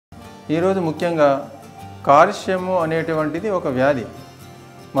ఈరోజు ముఖ్యంగా కాల్షియము అనేటువంటిది ఒక వ్యాధి.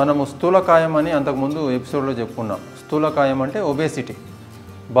 మనము స్థూలకాయం అని అంతకుముందు ఎపిసోడ్లో చెప్పుకున్నాం. స్థూలకాయం అంటే ఒబేసిటీ,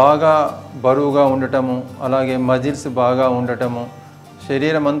 బాగా బరువుగా ఉండటము, అలాగే మజిల్స్ బాగా ఉండటము,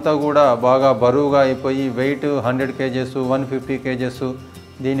 శరీరం అంతా కూడా బాగా బరువుగా అయిపోయి వెయిట్ 100 kgs 150 kgs,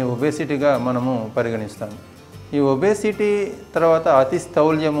 దీన్ని ఒబేసిటీగా మనము పరిగణిస్తాము. ఈ ఒబేసిటీ తర్వాత అతి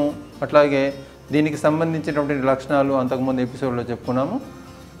స్థౌల్యము, అట్లాగే దీనికి సంబంధించినటువంటి లక్షణాలు అంతకుముందు ఎపిసోడ్లో చెప్పుకున్నాము.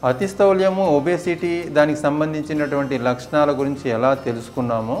 అతి స్థౌల్యము, ఒబేసిటీ, దానికి సంబంధించినటువంటి లక్షణాల గురించి ఎలా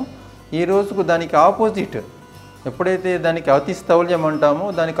తెలుసుకున్నామో, ఈ రోజుకు దానికి ఆపోజిట్, ఎప్పుడైతే దానికి అతి స్థౌల్యం అంటామో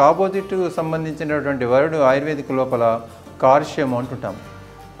దానికి ఆపోజిట్ సంబంధించినటువంటి వర్డ్ ఆయుర్వేదిక్ లోపల కాల్షియం అంటుంటాము.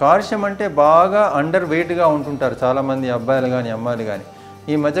 కాల్షియం అంటే బాగా అండర్ వెయిట్గా ఉంటుంటారు చాలామంది అబ్బాయిలు కానీ అమ్మాయిలు కానీ.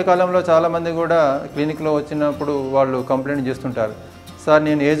 ఈ మధ్యకాలంలో చాలామంది కూడా క్లినిక్లో వచ్చినప్పుడు వాళ్ళు కంప్లైంట్ చేస్తుంటారు, సార్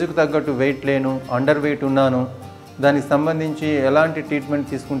నేను ఏజ్కి తగ్గట్టు వెయిట్ లేను, అండర్ వెయిట్ ఉన్నాను, దానికి సంబంధించి ఎలాంటి ట్రీట్మెంట్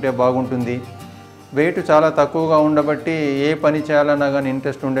తీసుకుంటే బాగుంటుంది, వెయిట్ చాలా తక్కువగా ఉండబట్టి ఏ పని చేయాలన్నా కానీ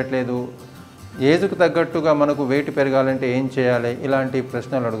ఇంట్రెస్ట్ ఉండట్లేదు, ఏజ్కి తగ్గట్టుగా మనకు వెయిట్ పెరగాలంటే ఏం చేయాలి, ఇలాంటి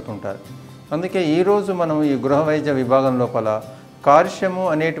ప్రశ్నలు అడుగుతుంటారు. అందుకే ఈరోజు మనం ఈ గృహ వైద్య విభాగం లోపల కాల్షియము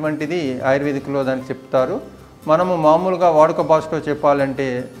అనేటువంటిది ఆయుర్వేదిక్లో దానికి చెప్తారు. మనము మామూలుగా వాడుక భాషలో చెప్పాలంటే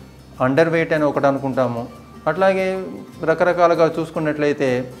అండర్ వెయిట్ అని ఒకటి అనుకుంటాము. అట్లాగే రకరకాలుగా చూసుకున్నట్లయితే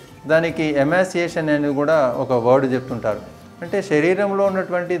దానికి ఎమాసియేషన్ అని కూడా ఒక వర్డ్ చెప్తుంటారు. అంటే శరీరంలో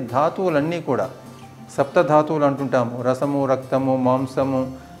ఉన్నటువంటి ధాతువులన్నీ కూడా సప్తధాతువులు అంటుంటాము. రసము, రక్తము, మాంసము,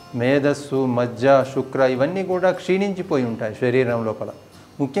 మేధస్సు, మజ్జ, శుక్ర, ఇవన్నీ కూడా క్షీణించిపోయి ఉంటాయి శరీరం లోపల.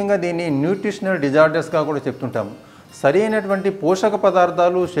 ముఖ్యంగా దీన్ని న్యూట్రిషనల్ డిజార్డర్స్గా కూడా చెప్తుంటాము. సరైనటువంటి పోషక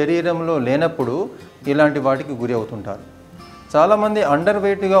పదార్థాలు శరీరంలో లేనప్పుడు ఇలాంటి వాటికి గురి అవుతుంటారు. చాలామంది అండర్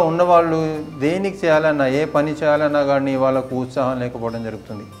వెయిట్గా ఉన్నవాళ్ళు దేనికి చేయాలన్నా, ఏ పని చేయాలన్నా కానీ వాళ్ళకు ఉత్సాహం లేకపోవడం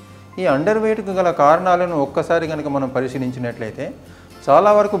జరుగుతుంది. ఈ అండర్ వెయిట్కి గల కారణాలను ఒక్కసారి కనుక మనం పరిశీలించినట్లయితే చాలా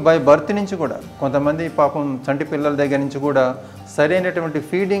వరకు బై బర్త్ నుంచి కూడా కొంతమంది పాపం చంటి పిల్లల దగ్గర నుంచి కూడా సరైనటువంటి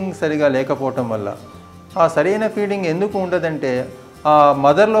ఫీడింగ్ సరిగా లేకపోవటం వల్ల, ఆ సరైన ఫీడింగ్ ఎందుకు ఉండదంటే ఆ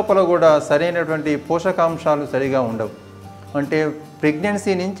మదర్ లోపల కూడా సరైనటువంటి పోషకాంశాలు సరిగా ఉండవు. అంటే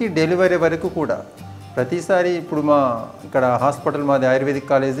ప్రెగ్నెన్సీ నుంచి డెలివరీ వరకు కూడా ప్రతిసారి ఇప్పుడు మా ఇక్కడ హాస్పిటల్, మాది ఆయుర్వేదిక్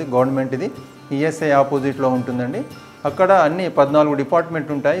కాలేజ్ గవర్నమెంట్ది, ఈఎస్ఐ ఆపోజిట్లో ఉంటుందండి. అక్కడ అన్ని 14 డిపార్ట్మెంట్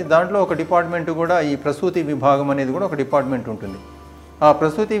ఉంటాయి. దాంట్లో ఒక డిపార్ట్మెంట్ కూడా ఈ ప్రసూతి విభాగం అనేది కూడా ఒక డిపార్ట్మెంట్ ఉంటుంది. ఆ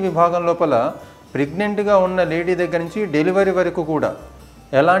ప్రసూతి విభాగం లోపల ప్రెగ్నెంట్గా ఉన్న లేడీ దగ్గర నుంచి డెలివరీ వరకు కూడా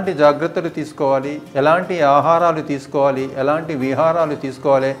ఎలాంటి జాగ్రత్తలు తీసుకోవాలి, ఎలాంటి ఆహారాలు తీసుకోవాలి, ఎలాంటి విహారాలు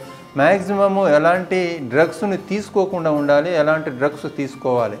తీసుకోవాలి, మ్యాక్సిమము ఎలాంటి డ్రగ్స్ను తీసుకోకుండా ఉండాలి, ఎలాంటి డ్రగ్స్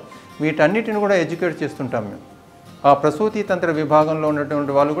తీసుకోవాలి, వీటన్నిటిని కూడా ఎడ్యుకేట్ చేస్తుంటాం మేము. ఆ ప్రసూతి తంత్ర విభాగంలో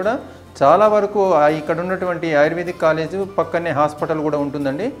ఉన్నటువంటి వాళ్ళు కూడా చాలా వరకు ఇక్కడ ఉన్నటువంటి ఆయుర్వేదిక్ కాలేజ్ పక్కనే హాస్పిటల్ కూడా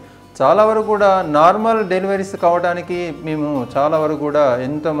ఉంటుందండి. చాలా వరకు కూడా నార్మల్ డెలివరీస్ కావడానికి మేము చాలా వరకు కూడా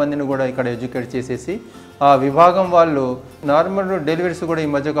ఎంతోమందిని కూడా ఇక్కడ ఎడ్యుకేట్ చేసేసి ఆ విభాగం వాళ్ళు నార్మల్ డెలివరీస్ కూడా ఈ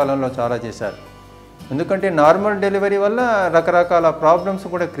మధ్యకాలంలో చాలా చేశారు. ఎందుకంటే నార్మల్ డెలివరీ వల్ల రకరకాల ప్రాబ్లమ్స్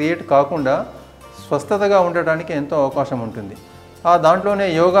కూడా క్రియేట్ కాకుండా స్వస్థతగా ఉండటానికి ఎంతో అవకాశం ఉంటుంది. ఆ దాంట్లోనే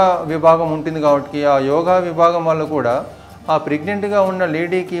యోగా విభాగం ఉంటుంది కాబట్టి ఆ యోగా విభాగం వల్ల కూడా ఆ ప్రెగ్నెంట్గా ఉన్న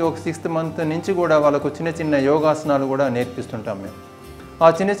లేడీకి ఒక 6th month నుంచి కూడా వాళ్ళకు చిన్న చిన్న యోగాసనాలు కూడా నేర్పిస్తుంటాం మేము. ఆ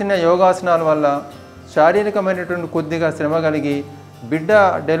చిన్న చిన్న యోగాసనాల వల్ల శారీరకమైనటువంటి కొద్దిగా శ్రమ కలిగి బిడ్డ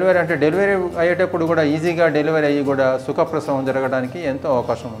డెలివరీ అంటే డెలివరీ అయ్యేటప్పుడు కూడా ఈజీగా డెలివరీ అయ్యి కూడా సుఖప్రసవం జరగడానికి ఎంతో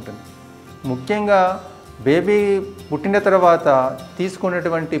అవకాశం ఉంటుంది. ముఖ్యంగా బేబీ పుట్టిన తర్వాత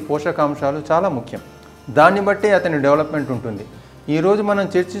తీసుకునేటువంటి పోషకాంశాలు చాలా ముఖ్యం. దాన్ని బట్టి అతని డెవలప్మెంట్ ఉంటుంది. ఈరోజు మనం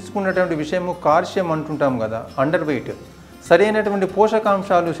చర్చించుకున్నటువంటి విషయము కాల్షియం అంటుంటాం కదా, అండర్ వెయిట్. సరైనటువంటి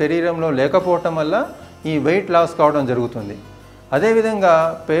పోషకాంశాలు శరీరంలో లేకపోవటం వల్ల ఈ వెయిట్ లాస్ కావడం జరుగుతుంది. అదేవిధంగా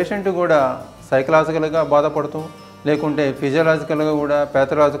పేషెంట్ కూడా సైకలాజికల్గా బాధపడుతూ, లేకుంటే ఫిజియలాజికల్గా కూడా,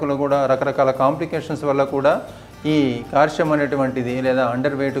 ప్యాథలాజికల్గా కూడా రకరకాల కాంప్లికేషన్స్ వల్ల కూడా ఈ కాల్షియం అనేటువంటిది లేదా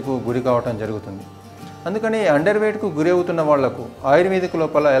అండర్ వెయిట్కు గురి కావటం జరుగుతుంది. అందుకని అండర్ వెయిట్కు గురి అవుతున్న వాళ్లకు ఆయుర్వేదిక్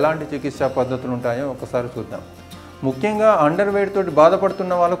లోపల ఎలాంటి చికిత్సా పద్ధతులు ఉంటాయో ఒకసారి చూద్దాం. ముఖ్యంగా అండర్ వెయిట్ తోటి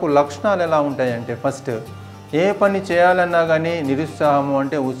బాధపడుతున్న వాళ్ళకు లక్షణాలు ఎలా ఉంటాయంటే, ఫస్ట్ ఏ పని చేయాలన్నా కానీ నిరుత్సాహము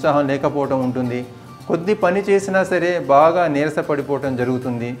అంటే ఉత్సాహం లేకపోవడం ఉంటుంది. కొద్ది పని చేసినా సరే బాగా నీరసపడిపోవటం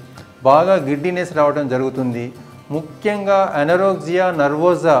జరుగుతుంది, బాగా గిడ్డినెస్ రావడం జరుగుతుంది. ముఖ్యంగా అనరోగ్జియా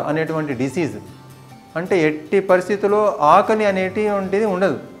నర్వోజా అనేటువంటి డిసీజ్ అంటే ఎట్టి పరిస్థితుల్లో ఆకలి అనేటువంటిది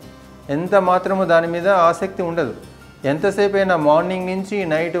ఉండదు, ఎంత మాత్రము దాని మీద ఆసక్తి ఉండదు. ఎంతసేపు అయినా మార్నింగ్ నుంచి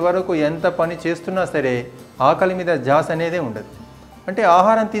నైట్ వరకు ఎంత పని చేస్తున్నా సరే ఆకలి మీద ధ్యాస అనేదే ఉండదు. అంటే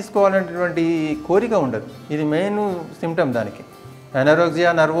ఆహారం తీసుకోవాలనేటువంటి కోరిక ఉండదు. ఇది మెయిన్ సిమ్టమ్ దానికి. ఎనరోగ్జియా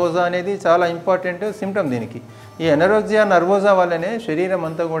నర్వోజా అనేది చాలా ఇంపార్టెంట్ సిమ్టమ్ దీనికి. ఈ ఎనరోగ్జియా నర్వోజా వల్లనే శరీరం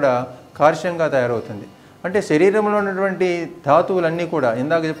అంతా కూడా కాల్షియంగా తయారవుతుంది. అంటే శరీరంలో ఉన్నటువంటి ధాతువులన్నీ కూడా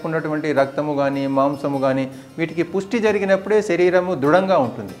ఇందాక చెప్పుకున్నటువంటి రక్తము కానీ మాంసము కానీ వీటికి పుష్టి జరిగినప్పుడే శరీరము దృఢంగా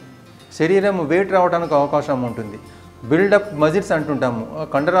ఉంటుంది, శరీరము వెయిట్ రావడానికి అవకాశం ఉంటుంది, బిల్డప్ మజిల్స్ అంటుంటాము,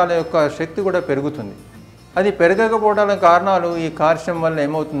 కండరాల యొక్క శక్తి కూడా పెరుగుతుంది. అది పెరగకపోవడానికి కారణాలు ఈ కాల్షియం వల్ల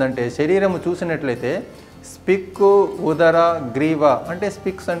ఏమవుతుందంటే శరీరము చూసినట్లయితే స్పిక్, ఉదర, గ్రీవ అంటే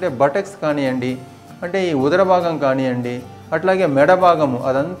స్పిక్స్ అంటే బటక్స్ కానివ్వండి, అంటే ఈ ఉదర భాగం కానివ్వండి, అట్లాగే మెడ భాగము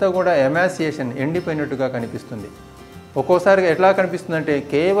అదంతా కూడా ఎమాసియేషన్ ఎండిపోయినట్టుగా కనిపిస్తుంది. ఒక్కోసారి ఎట్లా కనిపిస్తుందంటే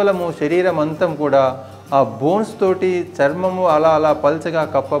కేవలము శరీరం అంతం కూడా ఆ బోన్స్ తోటి చర్మము అలా అలా పల్చగా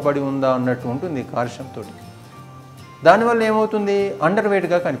కప్పబడి ఉందా అన్నట్టు ఉంటుంది కాల్షియంతో. దానివల్ల ఏమవుతుంది, అండర్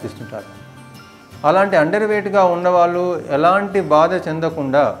వెయిట్గా కనిపిస్తుంటారు. అలాంటి అండర్ వెయిట్గా ఉన్నవాళ్ళు ఎలాంటి బాధ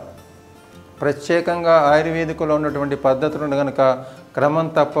చెందకుండా ప్రత్యేకంగా ఆయుర్వేదికలో ఉన్నటువంటి పద్ధతులను కనుక క్రమం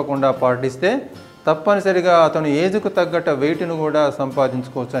తప్పకుండా పాటిస్తే తప్పనిసరిగా అతను ఏజ్కు తగ్గట్ట వెయిట్ను కూడా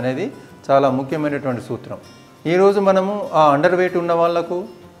సంపాదించుకోవచ్చు అనేది చాలా ముఖ్యమైనటువంటి సూత్రం. ఈరోజు మనము ఆ అండర్ వెయిట్ ఉన్న వాళ్లకు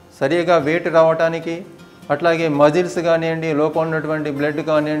సరిగా వెయిట్ రావడానికి, అట్లాగే మజిల్స్ కానివ్వండి, లోపల ఉన్నటువంటి బ్లడ్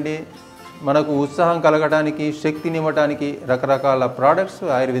కానివ్వండి, మనకు ఉత్సాహం కలగడానికి, శక్తినివ్వడానికి రకరకాల ప్రోడక్ట్స్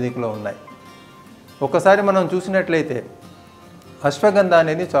ఆయుర్వేదిక్లో ఉన్నాయి. ఒకసారి మనం చూసినట్లయితే అశ్వగంధ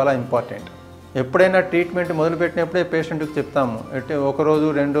అనేది చాలా ఇంపార్టెంట్. ఎప్పుడైనా ట్రీట్మెంట్ మొదలుపెట్టినప్పుడే పేషెంట్కి చెప్తాము, అంటే ఒకరోజు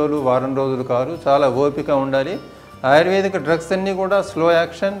 2 రోజులు వారం రోజులు కాదు, చాలా ఓపిక ఉండాలి. ఆయుర్వేదిక్ డ్రగ్స్ అన్నీ కూడా slow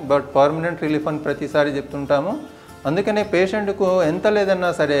action but permanent relief అని ప్రతిసారి చెప్తుంటాము. అందుకనే పేషెంట్కు ఎంత లేదన్నా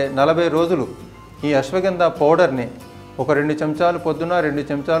సరే 40 రోజులు ఈ అశ్వగంధ పౌడర్ని ఒక 2 చెంచాలు పొద్దున 2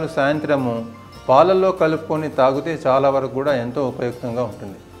 చెంచాలు సాయంత్రము పాలల్లో కలుపుకొని తాగితే చాలా వరకు కూడా ఎంతో ఉపయుక్తంగా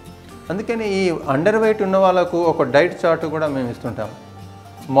ఉంటుంది. అందుకని ఈ అండర్ వెయిట్ ఉన్న వాళ్ళకు ఒక డైట్ చార్ట్ కూడా మేము ఇస్తుంటాము.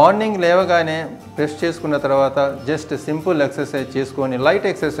 మార్నింగ్ లేవగానే బ్రష్ చేసుకున్న తర్వాత జస్ట్ సింపుల్ ఎక్సర్సైజ్ చేసుకొని, లైట్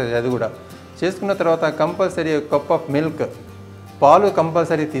ఎక్సర్సైజ్ అది కూడా చేసుకున్న తర్వాత కంపల్సరీ కప్ ఆఫ్ మిల్క్, పాలు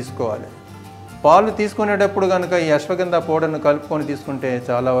కంపల్సరీ తీసుకోవాలి. పాలు తీసుకునేటప్పుడు కనుక ఈ అశ్వగంధ పౌడర్ను కలుపుకొని తీసుకుంటే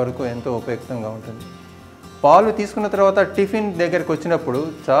చాలా వరకు ఎంతో ఉపయుక్తంగా ఉంటుంది. పాలు తీసుకున్న తర్వాత టిఫిన్ దగ్గరికి వచ్చినప్పుడు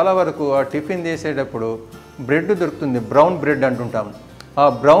చాలా వరకు ఆ టిఫిన్ చేసేటప్పుడు బ్రెడ్ దొరుకుతుంది, బ్రౌన్ బ్రెడ్ అంటుంటాము. ఆ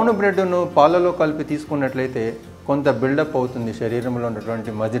బ్రౌన్ బ్రెడ్ను పాలలో కలిపి తీసుకున్నట్లయితే కొంత బిల్డప్ అవుతుంది శరీరంలో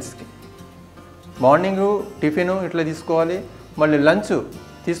ఉన్నటువంటి మజిల్స్కి. మార్నింగు టిఫిను ఇట్లా తీసుకోవాలి. మళ్ళీ లంచ్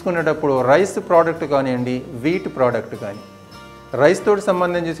తీసుకునేటప్పుడు రైస్ ప్రోడక్ట్ కానివ్వండి, వీట్ ప్రోడక్ట్ కానీ, రైస్ తోటి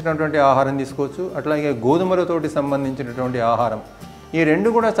సంబంధించినటువంటి ఆహారం తీసుకోవచ్చు, అట్లాగే గోధుమలతోటి సంబంధించినటువంటి ఆహారం. ఈ రెండు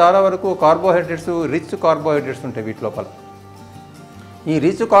కూడా చాలా వరకు కార్బోహైడ్రేట్స్, రిచ్ కార్బోహైడ్రేట్స్ ఉంటాయి వీటి లోపల. ఈ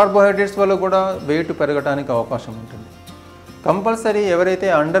రిచ్ కార్బోహైడ్రేట్స్ వల్ల కూడా వెయిట్ పెరగడానికి అవకాశం ఉంటుంది. కంపల్సరీ ఎవరైతే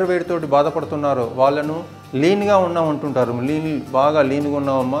అండర్ వెయిట్ తోటి బాధపడుతున్నారో వాళ్ళను లీన్గా ఉంటుంటారు, బాగా లీన్గా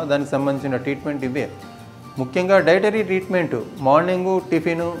ఉన్నామమ్మా, దానికి సంబంధించిన ట్రీట్మెంట్ ఇవే. ముఖ్యంగా dietary treatment morning,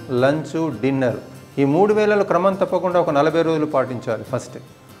 tiffin, lunch, dinner ఈ 3 వేళలు క్రమం తప్పకుండా ఒక 40 రోజులు పాటించాలి. ఫస్ట్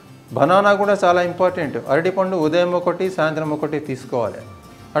బనానా కూడా చాలా ఇంపార్టెంట్. అరటిపండు ఉదయం ఒకటి, సాయంత్రం ఒకటి తీసుకోవాలి.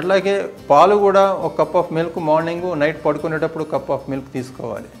 అట్లాగే పాలు కూడా ఒక cup of milk morning, night పడుకునేటప్పుడు కప్ ఆఫ్ మిల్క్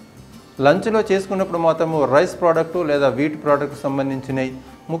తీసుకోవాలి. లంచ్లో చేసుకున్నప్పుడు మాత్రము రైస్ ప్రోడక్టు లేదా వీట్ ప్రోడక్ట్ సంబంధించినవి,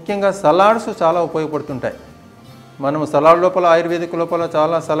 ముఖ్యంగా సలాడ్స్ చాలా ఉపయోగపడుతుంటాయి. మనము సలాడ్ లోపల ఆయుర్వేదిక్ లోపల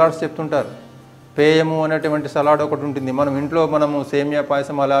చాలా సలాడ్స్ చెప్తుంటారు. పేయము అనేటువంటి సలాడ్ ఒకటి ఉంటుంది. మనం ఇంట్లో మనము సేమియా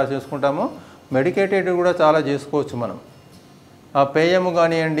పాయసం అలా చేసుకుంటాము, మెడికేటెడ్ కూడా చాలా చేసుకోవచ్చు మనం. ఆ పేయము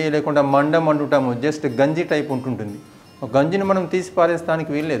కానివ్వండి, లేకుండా మండం అంటుంటాము, జస్ట్ గంజి టైప్ ఉంటుంటుంది. గంజిని మనం తీసి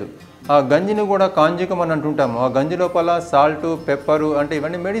పారేస్తానికి వీల్లేదు. ఆ గంజిని కూడా కాంజికం అని అంటుంటాము. ఆ గంజి లోపల సాల్టు, పెప్పరు అంటే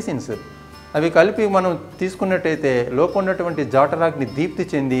ఇవన్నీ మెడిసిన్స్. అవి కలిపి మనం తీసుకున్నట్టయితే లోపల ఉన్నటువంటి జాటరాగ్ని దీప్తి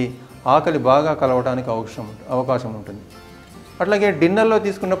చెంది ఆకలి బాగా కలవడానికి అవకాశం ఉంటుంది. అట్లాగే డిన్నర్లో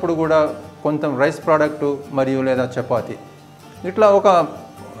తీసుకున్నప్పుడు కూడా కొంత రైస్ ప్రోడక్టు మరియు లేదా చపాతీ ఇట్లా ఒక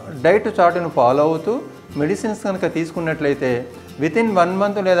డైట్ చార్ట్ను ఫాలో అవుతూ మెడిసిన్స్ కనుక తీసుకున్నట్లయితే వితిన్ 1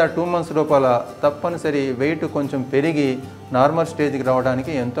 మంత్ లేదా 2 మంత్స్ లోపల తప్పనిసరి వెయిట్ కొంచెం పెరిగి నార్మల్ స్టేజ్కి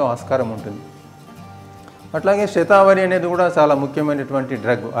రావడానికి ఎంతో ఆస్కారం ఉంటుంది. అట్లాగే శతావరి అనేది కూడా చాలా ముఖ్యమైనటువంటి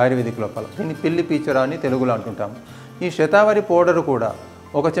డ్రగ్ ఆయుర్వేదిక్ లోపల. దీన్ని పిల్లి పీచరా అని తెలుగులో అంటుంటాము. ఈ శతావరి పౌడర్ కూడా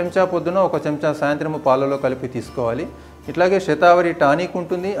 1 చెంచా పొద్దున 1 చెంచా సాయంత్రం పాలలో కలిపి తీసుకోవాలి. ఇట్లాగే శతావరి టానిక్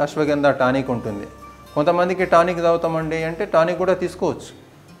ఉంటుంది, అశ్వగంధ టానిక్ ఉంటుంది. కొంతమందికి టానిక్ తాగుతామండి అంటే టానిక్ కూడా తీసుకోవచ్చు.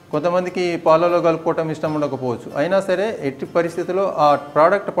 కొంతమందికి పాలలో కలుపుకోవటం ఇష్టం ఉండకపోవచ్చు. అయినా సరే ఎట్టి పరిస్థితుల్లో ఆ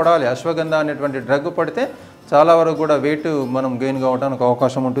ప్రోడక్ట్ పడాలి. అశ్వగంధ అనేటువంటి డ్రగ్ పడితే చాలా వరకు కూడా వెయిట్ మనం గెయిన్ కావడానికి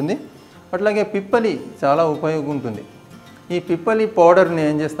అవకాశం ఉంటుంది. అట్లాగే పిప్పలి చాలా ఉపయోగం ఉంటుంది. ఈ పిప్పలి పౌడర్ని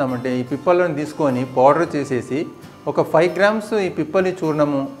ఏం చేస్తామంటే ఈ పిప్పలను తీసుకొని పౌడర్ చేసేసి ఒక 5 గ్రామ్స్ ఈ పిప్పలి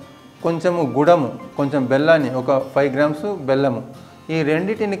చూర్ణము, కొంచెము గుడము, కొంచెం బెల్లాన్ని, ఒక 5 గ్రామ్స్ బెల్లము, ఈ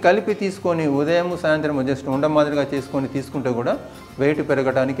రెండింటిని కలిపి తీసుకొని ఉదయం సాయంత్రం జస్ట్ ఉండ మాదిరిగా చేసుకొని తీసుకుంటే కూడా వెయిట్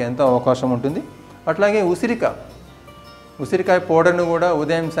పెరగడానికి ఎంతో అవకాశం ఉంటుంది. అట్లాగే ఉసిరిక, ఉసిరికాయ పౌడర్ను కూడా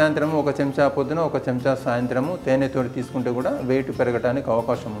ఉదయం సాయంత్రము 1 చెంచా పొద్దున 1 చెంచా సాయంత్రము తేనెతో తీసుకుంటే కూడా వెయిట్ పెరగడానికి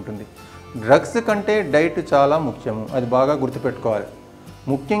అవకాశం ఉంటుంది. డ్రగ్స్ కంటే డైట్ చాలా ముఖ్యము, అది బాగా గుర్తుపెట్టుకోవాలి.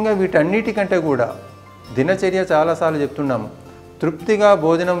 ముఖ్యంగా వీటన్నిటికంటే కూడా దినచర్య చాలాసార్లు చెప్తున్నాము, తృప్తిగా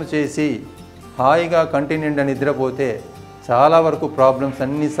భోజనం చేసి హాయిగా కంటి నిండా నిద్రపోతే చాలా వరకు ప్రాబ్లమ్స్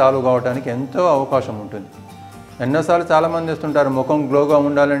అన్నీ సాల్వ్ కావడానికి ఎంతో అవకాశం ఉంటుంది. ఎన్నోసార్లు చాలామంది వస్తుంటారు, ముఖం గ్లోగా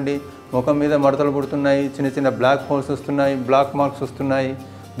ఉండాలండి, ముఖం మీద మడతలు పుడుతున్నాయి, చిన్న చిన్న బ్లాక్ హోల్స్ వస్తున్నాయి, బ్లాక్ మార్క్స్ వస్తున్నాయి,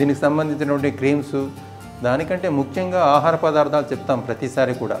 దీనికి సంబంధించినటువంటి క్రీమ్స్. దానికంటే ముఖ్యంగా ఆహార పదార్థాలు చెప్తాం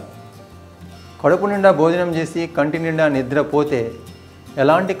ప్రతిసారి కూడా. కడుపు నిండా భోజనం చేసి కంటి నిండా నిద్రపోతే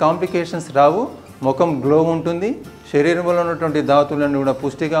ఎలాంటి కాంప్లికేషన్స్ రావు, ముఖం గ్లో ఉంటుంది, శరీరంలో ఉన్నటువంటి ధాతువులన్నీ కూడా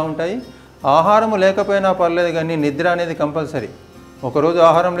పుష్టిగా ఉంటాయి. ఆహారం లేకపోయినా పర్లేదు కానీ నిద్ర అనేది కంపల్సరీ. ఒకరోజు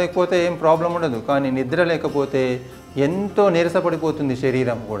ఆహారం లేకపోతే ఏం ప్రాబ్లం ఉండదు, కానీ నిద్ర లేకపోతే ఎంతో నీరసపడిపోతుంది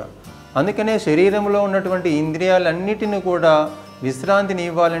శరీరం కూడా. అందుకనే శరీరంలో ఉన్నటువంటి ఇంద్రియాలన్నిటిని కూడా విశ్రాంతిని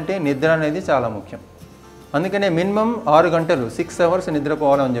ఇవ్వాలంటే నిద్ర అనేది చాలా ముఖ్యం. అందుకనే మినిమం 6 గంటలు 6 అవర్స్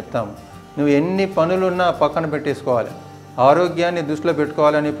నిద్రపోవాలని చెప్తాము. నువ్వు ఎన్ని పనులున్నా పక్కన పెట్టేసుకోవాలి, ఆరోగ్యాన్ని దృష్టిలో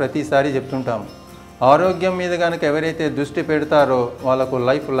పెట్టుకోవాలని ప్రతిసారి చెప్తుంటాము. ఆరోగ్యం మీద కనుక ఎవరైతే దృష్టి పెడతారో వాళ్ళకు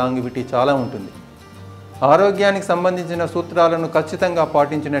లైఫ్ లాంగివిటీ చాలా ఉంటుంది. ఆరోగ్యానికి సంబంధించిన సూత్రాలను ఖచ్చితంగా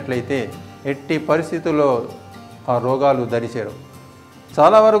పాటించినట్లయితే ఎట్టి పరిస్థితుల్లో ఆ రోగాలు దరిచేరవు.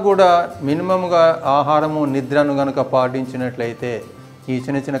 చాలా వరకు కూడా మినిమంగా ఆహారము నిద్రను కనుక పాటించినట్లయితే ఈ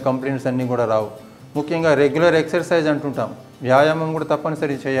చిన్న చిన్న కంప్లైంట్స్ అన్నీ కూడా రావు. ముఖ్యంగా రెగ్యులర్ ఎక్సర్సైజ్ అంటుంటాం, వ్యాయామం కూడా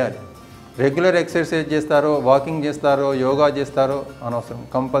తప్పనిసరి చేయాలి. రెగ్యులర్ ఎక్సర్సైజ్ చేస్తారో, వాకింగ్ చేస్తారో, యోగా చేస్తారో అనవసరం,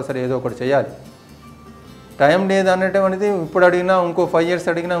 కంపల్సరీ ఏదో ఒకటి చేయాలి. టైం లేదనేటువంటిది ఇప్పుడు అడిగినా, ఇంకో 5 years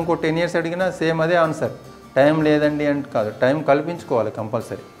అడిగినా, ఇంకో 10 years అడిగినా సేమ్ అదే ఆన్సర్. టైం లేదండి అంటే కాదు, టైం కల్పించుకోవాలి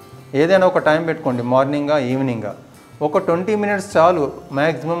కంపల్సరీ. ఏదైనా ఒక టైం పెట్టుకోండి, మార్నింగా ఈవినింగా ఒక 20 minutes చాలు,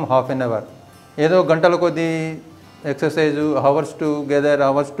 మ్యాక్సిమం ½ an hour. ఏదో గంటల కొద్దీ exercise, hours together,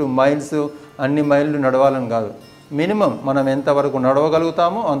 hours to miles, అన్ని మైళ్ళు నడవాలని కాదు. మినిమం మనం ఎంతవరకు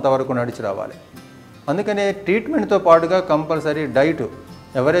నడవగలుగుతామో అంతవరకు నడిచి రావాలి. అందుకనే ట్రీట్మెంట్తో పాటుగా కంపల్సరీ డైట్.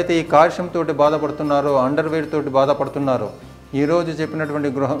 ఎవరైతే ఈ కాల్షియంతో బాధపడుతున్నారో, అండర్ వెయిట్ తోటి బాధపడుతున్నారో, ఈరోజు చెప్పినటువంటి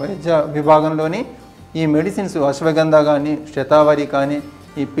గృహ వైద్య విభాగంలోని ఈ మెడిసిన్స్ అశ్వగంధ కానీ, శతావరి కానీ,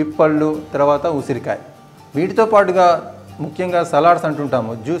 ఈ పిప్పళ్ళు, తర్వాత ఉసిరికాయ, వీటితో పాటుగా ముఖ్యంగా సలాడ్స్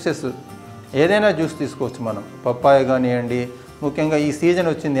అంటుంటాము, జ్యూసెస్, ఏదైనా జ్యూస్ తీసుకోవచ్చు మనం. పప్పాయ కానివ్వండి, ముఖ్యంగా ఈ సీజన్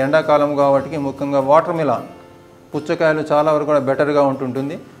వచ్చింది ఎండాకాలం కాబట్టి ముఖ్యంగా వాటర్ మిలాన్, పుచ్చకాయలు చాలా వరకు కూడా బెటర్గా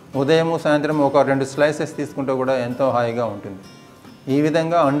ఉంటుంటుంది. ఉదయము సాయంత్రం ఒక 2 slices తీసుకుంటే కూడా ఎంతో హాయిగా ఉంటుంది. ఈ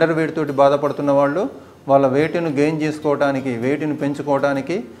విధంగా అండర్ వెయిట్ తోటి బాధపడుతున్న వాళ్ళు వాళ్ళ వెయిట్ను గెయిన్ చేసుకోవడానికి, వెయిట్ను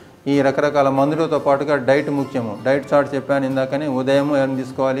పెంచుకోవడానికి ఈ రకరకాల మందులతో పాటుగా డైట్ ముఖ్యము. డైట్ చార్ట్ చెప్పాను ఇందాకనే, ఉదయము ఏం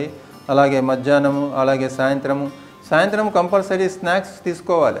తీసుకోవాలి, అలాగే మధ్యాహ్నము, అలాగే సాయంత్రం కంపల్సరీ స్నాక్స్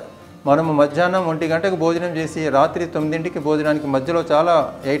తీసుకోవాలి. మనము మధ్యాహ్నం 1 గంటకు భోజనం చేసి రాత్రి 9ంటికి భోజనానికి మధ్యలో చాలా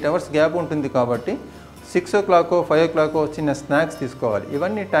 8 hours గ్యాప్ ఉంటుంది కాబట్టి 6 o'clock 5 o'clock చిన్న స్నాక్స్ తీసుకోవాలి.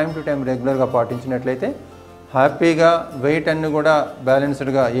 ఇవన్నీ టైం టు టైం రెగ్యులర్గా పాటించినట్లయితే హ్యాపీగా వెయిట్ అన్ని కూడా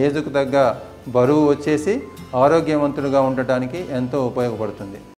బ్యాలెన్స్డ్గా, ఏజ్కు తగ్గ బరువు వచ్చేసి ఆరోగ్యవంతులుగా ఉండటానికి ఎంతో ఉపయోగపడుతుంది.